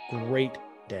 great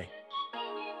day.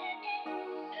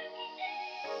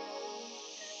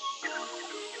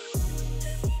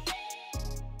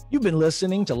 You've been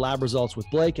listening to Lab Results with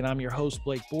Blake, and I'm your host,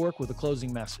 Blake Bork, with a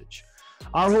closing message.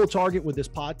 Our whole target with this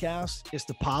podcast is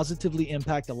to positively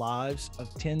impact the lives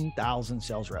of 10,000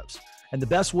 sales reps. And the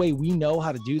best way we know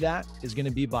how to do that is going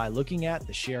to be by looking at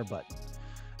the share button.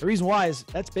 The reason why is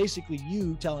that's basically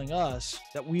you telling us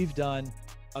that we've done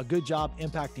a good job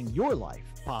impacting your life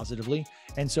positively.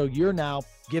 And so you're now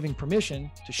giving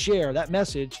permission to share that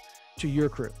message to your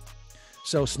crew.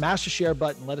 So smash the share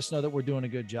button. Let us know that we're doing a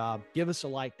good job. Give us a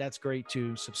like. That's great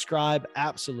too. Subscribe.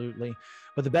 Absolutely.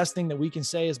 But the best thing that we can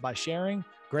say is by sharing,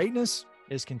 greatness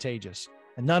is contagious.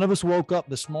 And none of us woke up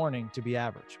this morning to be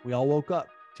average. We all woke up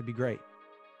to be great.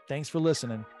 Thanks for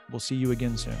listening. We'll see you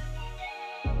again soon.